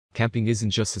Camping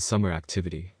isn't just a summer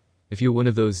activity. If you're one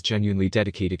of those genuinely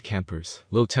dedicated campers,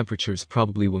 low temperatures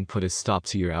probably won't put a stop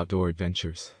to your outdoor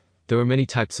adventures. There are many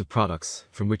types of products,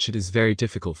 from which it is very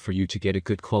difficult for you to get a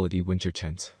good quality winter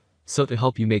tent. So to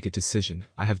help you make a decision,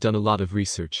 I have done a lot of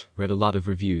research, read a lot of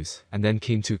reviews, and then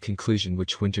came to a conclusion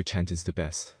which winter tent is the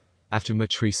best. After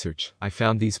much research, I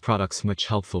found these products much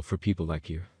helpful for people like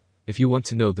you. If you want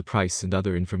to know the price and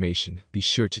other information, be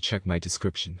sure to check my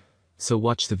description. So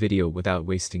watch the video without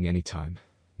wasting any time.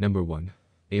 Number 1.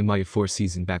 Amaya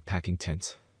 4-Season Backpacking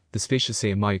Tent. The spacious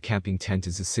Amaya camping tent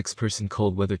is a 6-person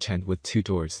cold weather tent with 2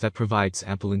 doors that provides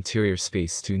ample interior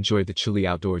space to enjoy the chilly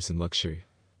outdoors in luxury.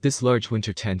 This large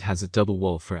winter tent has a double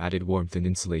wall for added warmth and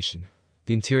insulation.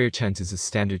 The interior tent is a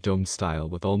standard dome style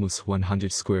with almost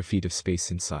 100 square feet of space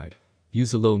inside.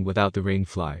 Use alone without the rain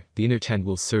fly, the inner tent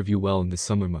will serve you well in the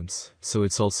summer months, so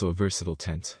it's also a versatile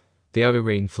tent. The outer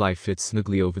rain fly fits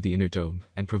snugly over the inner dome,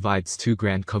 and provides 2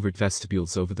 grand covered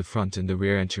vestibules over the front and the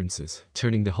rear entrances,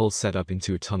 turning the whole setup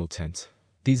into a tunnel tent.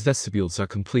 These vestibules are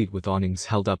complete with awnings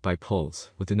held up by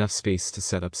poles, with enough space to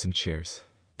set up some chairs.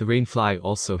 The rain fly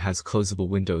also has closable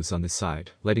windows on the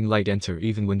side, letting light enter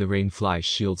even when the rain fly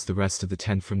shields the rest of the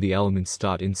tent from the elements.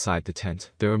 Inside the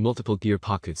tent, there are multiple gear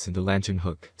pockets and a lantern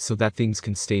hook, so that things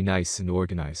can stay nice and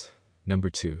organized. Number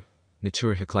 2.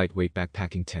 Naturahik Lightweight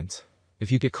Backpacking Tent.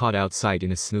 If you get caught outside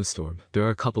in a snowstorm, there are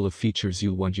a couple of features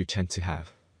you'll want your tent to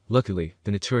have. Luckily,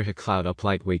 the Naturahik Cloud Up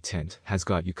Lightweight Tent has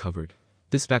got you covered.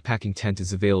 This backpacking tent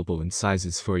is available in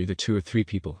sizes for either 2 or 3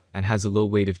 people, and has a low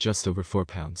weight of just over 4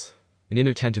 pounds. An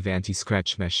inner tent of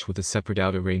anti-scratch mesh with a separate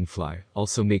outer rain fly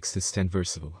also makes this tent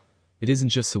versatile. It isn't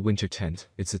just a winter tent,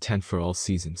 it's a tent for all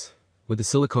seasons. With the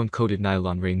silicone-coated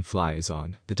nylon rain fly is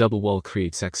on, the double wall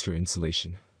creates extra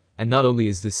insulation. And not only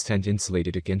is this tent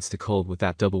insulated against the cold with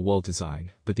that double wall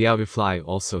design, but the outer fly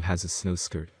also has a snow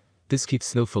skirt. This keeps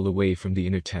snowfall away from the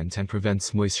inner tent and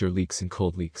prevents moisture leaks and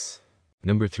cold leaks.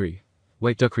 Number 3.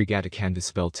 White Duck Regatta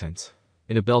Canvas Bell Tent.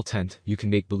 In a bell tent, you can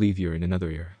make believe you're in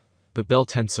another era. But bell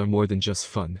tents are more than just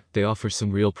fun, they offer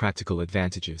some real practical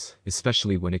advantages,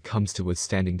 especially when it comes to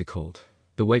withstanding the cold.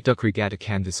 The White Duck Regatta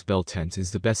Canvas Bell Tent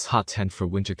is the best hot tent for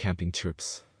winter camping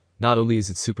trips. Not only is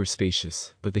it super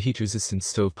spacious, but the heat-resistant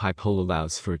stovepipe hole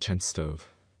allows for a tent stove.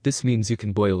 This means you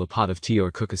can boil a pot of tea or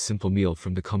cook a simple meal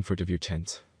from the comfort of your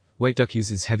tent. White Duck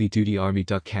uses heavy-duty Army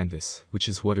Duck canvas, which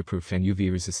is waterproof and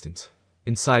UV-resistant.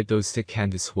 Inside those thick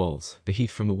canvas walls, the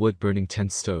heat from a wood-burning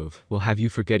tent stove will have you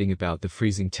forgetting about the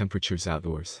freezing temperatures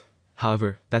outdoors.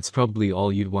 However, that's probably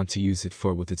all you'd want to use it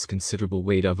for with its considerable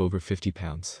weight of over 50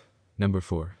 pounds. Number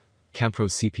 4. Campro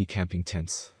CP Camping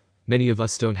Tents. Many of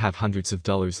us don't have hundreds of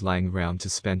dollars lying around to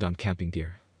spend on camping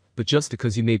gear. But just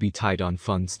because you may be tight on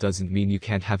funds doesn't mean you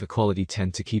can't have a quality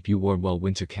tent to keep you warm while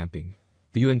winter camping.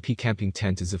 The UNP Camping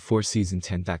Tent is a 4-season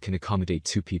tent that can accommodate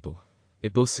 2 people.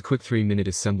 It boasts a quick 3-minute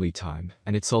assembly time,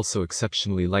 and it's also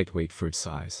exceptionally lightweight for its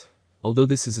size. Although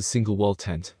this is a single-wall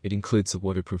tent, it includes a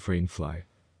waterproof rain fly.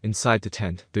 Inside the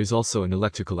tent, there's also an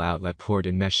electrical outlet port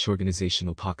and mesh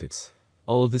organizational pockets.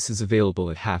 All of this is available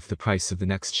at half the price of the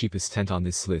next cheapest tent on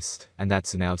this list, and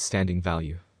that's an outstanding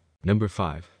value. Number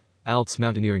 5. Alps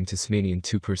Mountaineering Tasmanian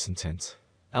 2-Person Tent.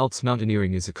 Alps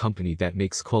Mountaineering is a company that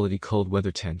makes quality cold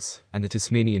weather tents, and the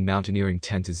Tasmanian Mountaineering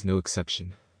Tent is no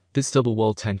exception. This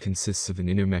double-wall tent consists of an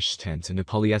inner mesh tent and a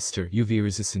polyester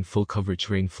UV-resistant full-coverage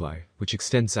rain fly, which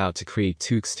extends out to create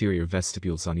 2 exterior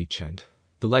vestibules on each end.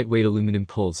 The lightweight aluminum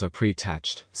poles are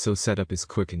pre-attached, so setup is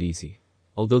quick and easy.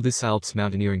 Although this Alps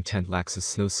Mountaineering tent lacks a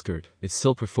snow skirt, it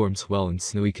still performs well in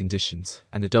snowy conditions,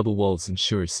 and the double walls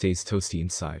ensure it stays toasty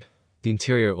inside. The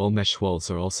interior all-mesh walls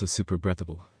are also super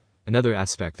breathable. Another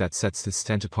aspect that sets this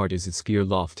tent apart is its gear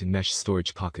loft and mesh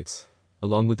storage pockets.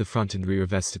 Along with the front and rear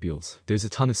vestibules, there's a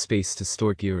ton of space to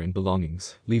store gear and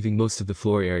belongings, leaving most of the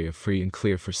floor area free and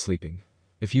clear for sleeping.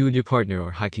 If you and your partner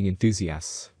are hiking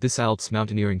enthusiasts, this Alps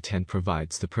Mountaineering tent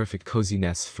provides the perfect cozy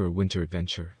nest for a winter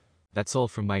adventure. That's all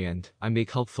from my end. I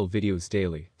make helpful videos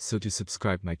daily, so do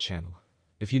subscribe my channel.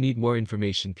 If you need more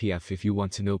information if you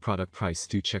want to know product price,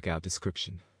 do check out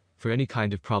description. For any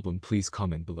kind of problem, please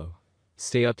comment below.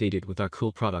 Stay updated with our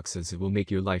cool products as it will make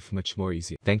your life much more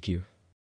easier. Thank you.